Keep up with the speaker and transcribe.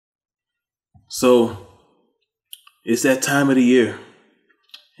So it's that time of the year.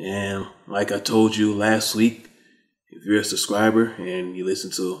 And like I told you last week, if you're a subscriber and you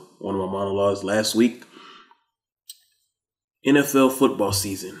listened to one of my monologues last week, NFL football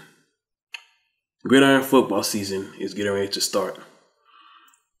season, gridiron football season is getting ready to start.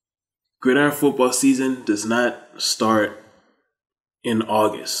 Gridiron football season does not start in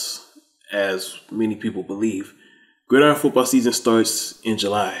August, as many people believe. Gridiron football season starts in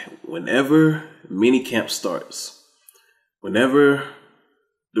July, whenever minicamp starts, whenever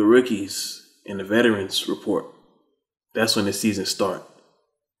the rookies and the veterans report. That's when the season starts.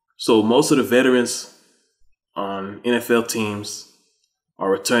 So most of the veterans on NFL teams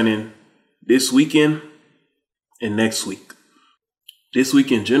are returning this weekend and next week. This week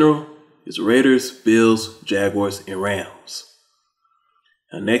in general is Raiders, Bills, Jaguars, and Rams.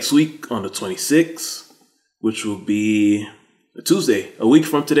 Now next week on the 26th, which will be a Tuesday, a week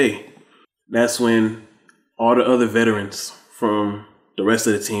from today, that's when all the other veterans from the rest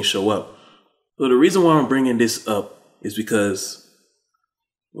of the team show up. So the reason why I'm bringing this up is because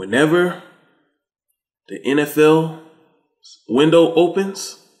whenever the NFL window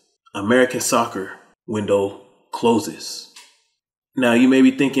opens, American soccer window closes. Now you may be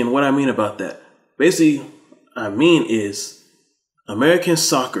thinking what I mean about that. Basically, I mean is American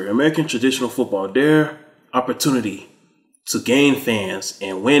soccer, American traditional football, their opportunity to gain fans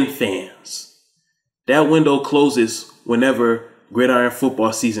and win fans, that window closes whenever gridiron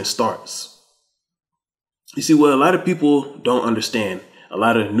football season starts. You see, what a lot of people don't understand, a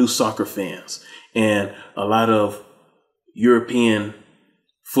lot of new soccer fans and a lot of European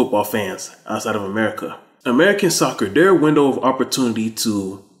football fans outside of America, American soccer, their window of opportunity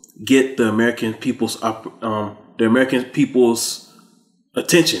to get the American people's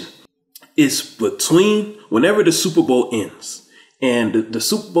attention is between whenever the Super Bowl ends. And the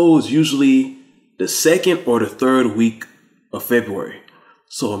Super Bowl is usually the second or the third week of February.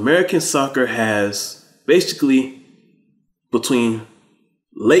 So American soccer has basically between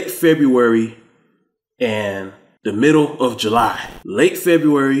late February and the middle of July. Late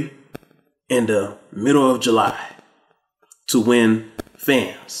February and the middle of July to win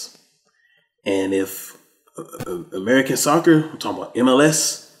fans. And if American soccer, I'm talking about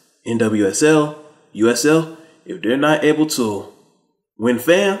MLS, NWSL, USL, if they're not able to win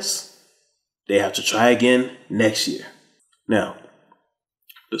fans, they have to try again next year. Now,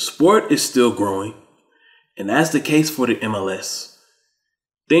 the sport is still growing, and that's the case for the MLS.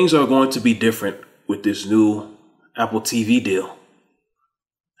 Things are going to be different with this new Apple TV deal.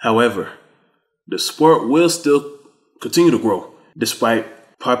 However, the sport will still continue to grow.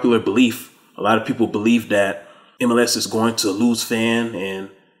 Despite popular belief, a lot of people believe that MLS is going to lose fan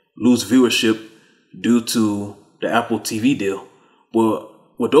and lose viewership due to the Apple TV deal. Well,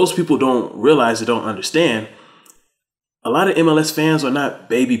 what those people don't realize or don't understand, a lot of MLS fans are not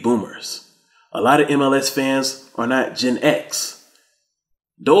baby boomers. A lot of MLS fans are not Gen X.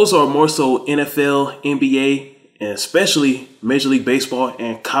 Those are more so NFL, NBA, and especially Major League Baseball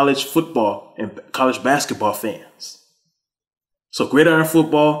and college football and college basketball fans. So gridiron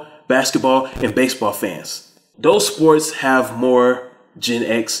football, basketball, and baseball fans. Those sports have more Gen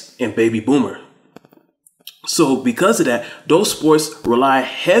X and baby boomer. So because of that, those sports rely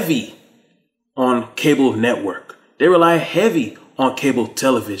heavy on cable network. They rely heavy on cable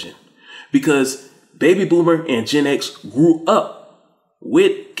television because baby boomer and Gen X grew up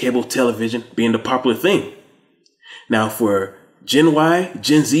with cable television being the popular thing. Now for Gen Y,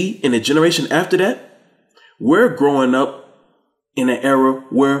 Gen Z, and the generation after that, we're growing up in an era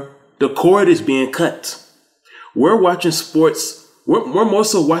where the cord is being cut. We're watching sports. We're more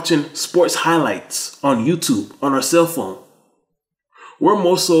so watching sports highlights on YouTube, on our cell phone. We're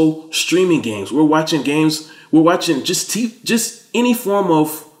more so streaming games. We're watching games. We're watching just any form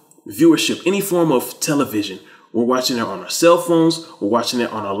of viewership, any form of television. We're watching it on our cell phones. We're watching it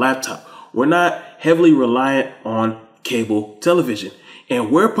on our laptop. We're not heavily reliant on cable television.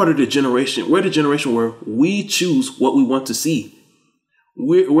 And we're part of the generation. We're the generation where we choose what we want to see.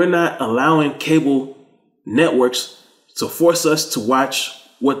 We're not allowing cable networks to force us to watch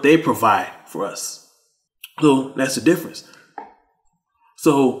what they provide for us. So that's the difference.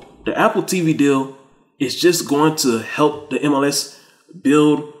 So the Apple TV deal is just going to help the MLS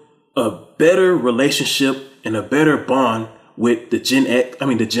build a better relationship and a better bond with the Gen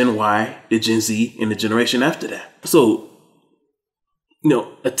Y, the Gen Z, and the generation after that. So,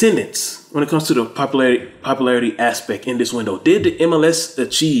 attendance when it comes to the popularity aspect in this window. Did the MLS have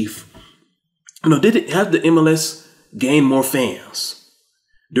the MLS gain more fans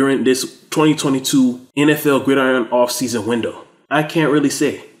during this 2022 NFL gridiron off-season window? I can't really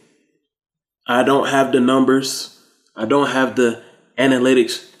say. I don't have the numbers. I don't have the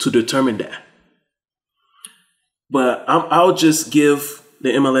analytics to determine that. But I'll just give the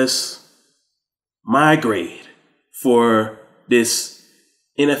MLS my grade for this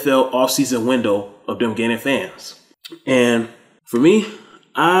NFL offseason window of them gaining fans. And for me,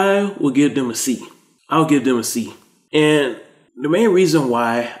 I will give them a C. I'll give them a C. And the main reason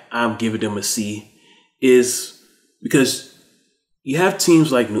why I'm giving them a C is because you have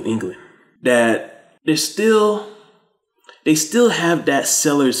teams like New England that they still have that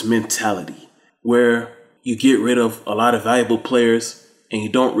seller's mentality where you get rid of a lot of valuable players and you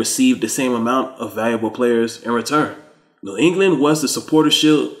don't receive the same amount of valuable players in return. New England was the Supporters'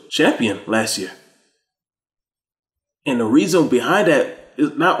 Shield champion last year. And the reason behind that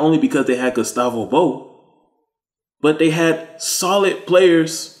is not only because they had Gustavo Bo, but they had solid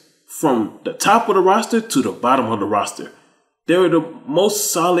players from the top of the roster to the bottom of the roster. They were the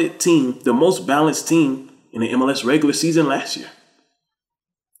most solid team, the most balanced team in the MLS regular season last year.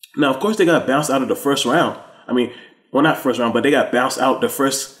 Now, of course, they got bounced out of the first round. Not first round, but they got bounced out the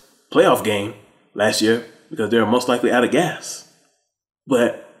first playoff game last year because they were most likely out of gas.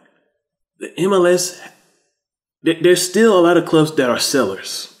 But the MLS, there's still a lot of clubs that are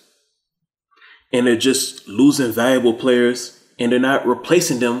sellers. And they're just losing valuable players and they're not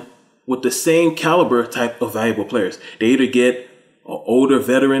replacing them with the same caliber type of valuable players. They either get an older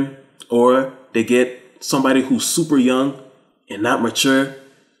veteran or they get somebody who's super young and not mature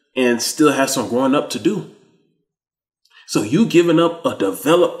and still has some growing up to do. So you giving up a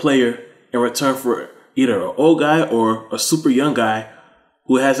developed player in return for either an old guy or a super young guy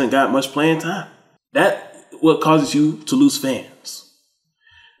who hasn't got much playing time. That's what causes you to lose fans.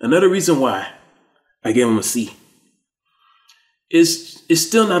 Another reason why I gave him a C is it's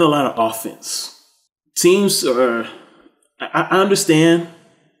still not a lot of offense. Teams are, I understand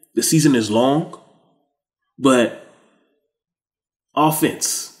the season is long, but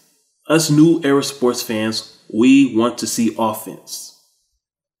offense, us new era sports fans, we want to see offense.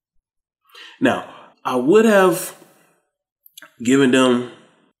 Now, I would have given them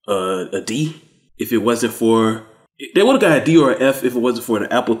a D if it wasn't for, they would have got a D or an F if it wasn't for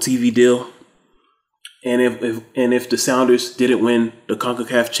the Apple TV deal. And if the Sounders didn't win the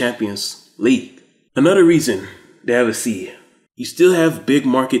CONCACAF Champions League. Another reason they have a C, you still have big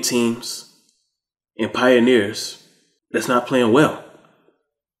market teams and pioneers that's not playing well.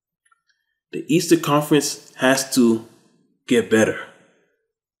 The Eastern Conference has to get better.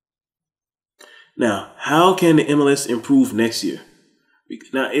 Now, how can the MLS improve next year?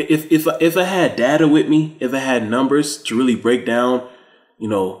 Now, if I had data with me, if I had numbers to really break down,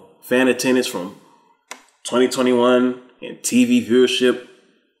 fan attendance from 2021 and TV viewership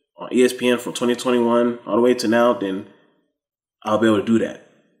on ESPN from 2021 all the way to now, then I'll be able to do that.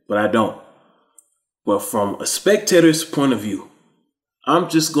 But I don't. But from a spectator's point of view, I'm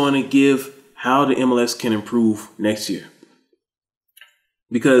just going to give how the MLS can improve next year.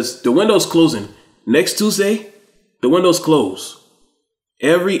 Because the window's closing. Next Tuesday, the window's closed.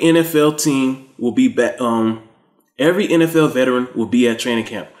 Every NFL team will be back. Every NFL veteran will be at training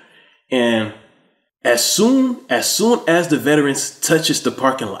camp. And as soon as the veterans touches the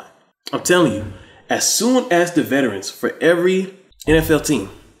parking lot, I'm telling you, as soon as the veterans for every NFL team,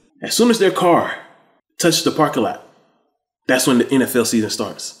 as soon as their car touches the parking lot, that's when the NFL season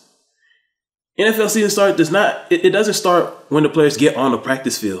starts. NFL season doesn't start when the players get on the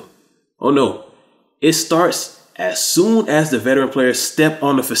practice field. Oh no. It starts as soon as the veteran players step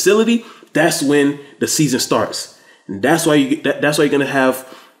on the facility. That's when the season starts. And that's why you're going to have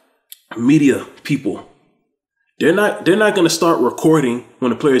media people. They're not going to start recording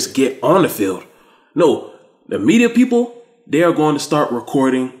when the players get on the field. No, the media people, they are going to start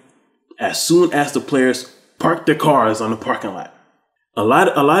recording as soon as the players park their cars on the parking lot. A lot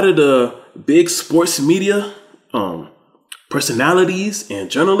of the big sports media personalities and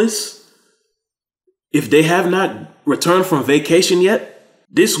journalists, if they have not returned from vacation yet,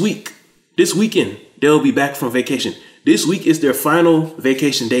 this weekend, they'll be back from vacation. This week is their final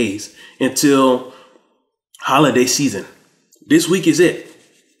vacation days until holiday season. This week is it.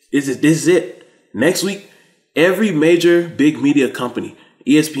 This is it. Next week, every major big media company,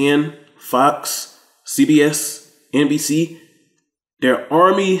 ESPN, Fox, CBS, NBC, their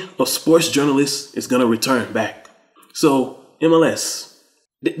army of sports journalists is going to return back. So MLS,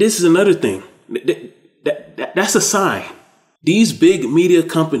 this is another thing. That's a sign. These big media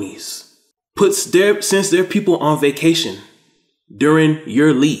companies sends their people on vacation during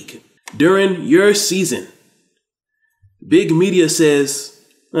your league, during your season. Big media says,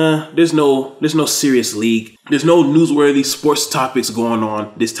 there's no serious league. There's no newsworthy sports topics going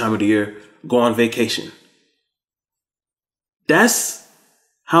on this time of the year. Go on vacation. That's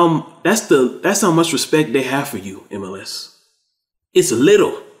how much respect they have for you, MLS. It's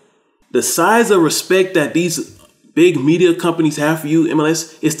little. The size of respect that these big media companies have for you,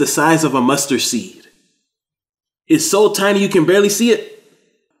 MLS, is the size of a mustard seed. It's so tiny you can barely see it.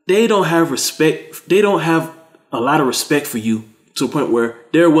 They don't have respect. They don't have a lot of respect for you to a point where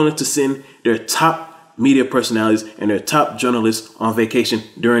they're willing to send their top media personalities and their top journalists on vacation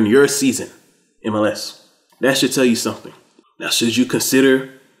during your season, MLS. That should tell you something. Now, should you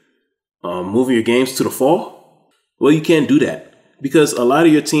consider moving your games to the fall? Well, you can't do that because a lot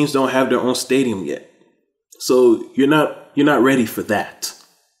of your teams don't have their own stadium yet. So you're not ready for that.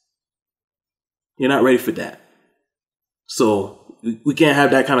 You're not ready for that. So we can't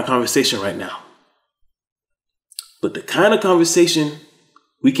have that kind of conversation right now. But the kind of conversation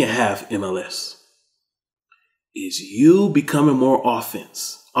we can have, MLS, is you becoming more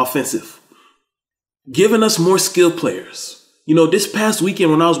offensive, giving us more skilled players. You know, this past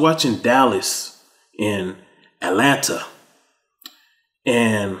weekend when I was watching Dallas and Atlanta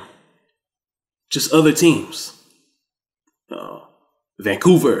and just other teams,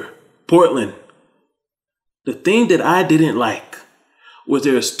 Vancouver, Portland, the thing that I didn't like was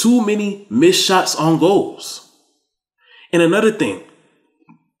there's too many missed shots on goals. And another thing,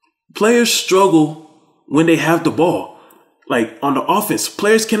 players struggle when they have the ball. Like on the offense,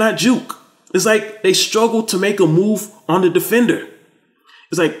 players cannot juke. It's like they struggle to make a move on the defender.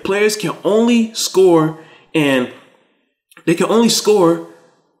 It's like players can only score and they can only score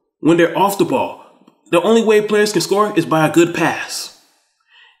when they're off the ball. The only way players can score is by a good pass.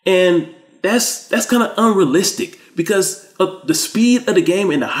 And that's kind of unrealistic because of the speed of the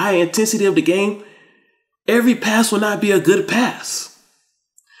game and the high intensity of the game. Every pass will not be a good pass.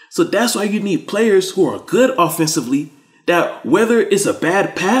 So that's why you need players who are good offensively, that whether it's a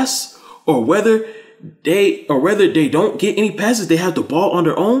bad pass or whether they don't get any passes, they have the ball on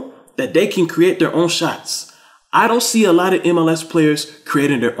their own, that they can create their own shots. I don't see a lot of MLS players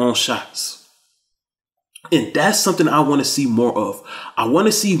creating their own shots. And that's something I want to see more of. I want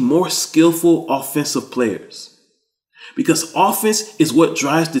to see more skillful offensive players. Because offense is what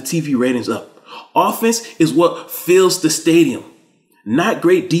drives the TV ratings up. Offense is what fills the stadium. Not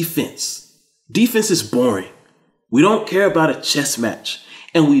great defense. Defense is boring. We don't care about a chess match.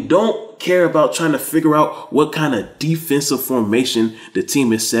 And we don't care about trying to figure out what kind of defensive formation the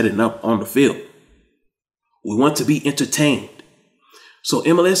team is setting up on the field. We want to be entertained. So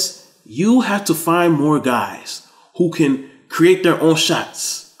MLS, you have to find more guys who can create their own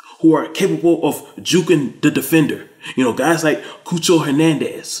shots, who are capable of juking the defender. You know, guys like Cucho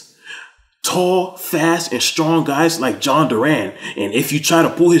Hernandez. Tall, fast, and strong guys like John Duran. And if you try to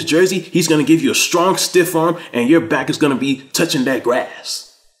pull his jersey, he's going to give you a strong, stiff arm and your back is going to be touching that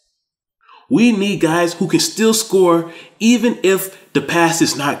grass. We need guys who can still score even if the pass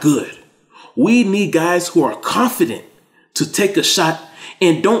is not good. We need guys who are confident to take a shot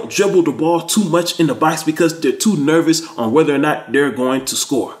and don't dribble the ball too much in the box because they're too nervous on whether or not they're going to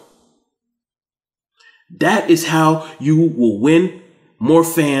score. That is how you will win more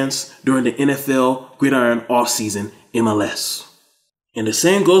fans during the NFL Gridiron offseason MLS. And the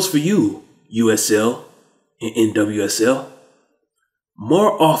same goes for you, USL and NWSL.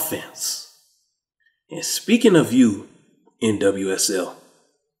 More offense. And speaking of you, NWSL,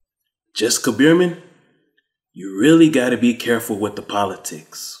 Jessica Bierman, you really got to be careful with the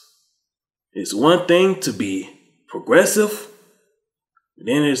politics. It's one thing to be progressive,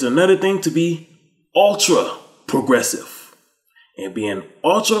 then there's another thing to be ultra progressive. And being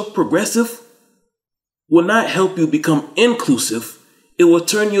ultra progressive will not help you become inclusive. It will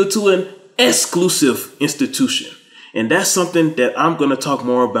turn you to an exclusive institution. And that's something that I'm going to talk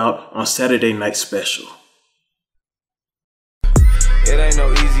more about on Saturday Night Special. It ain't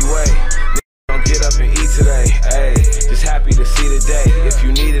no easy way.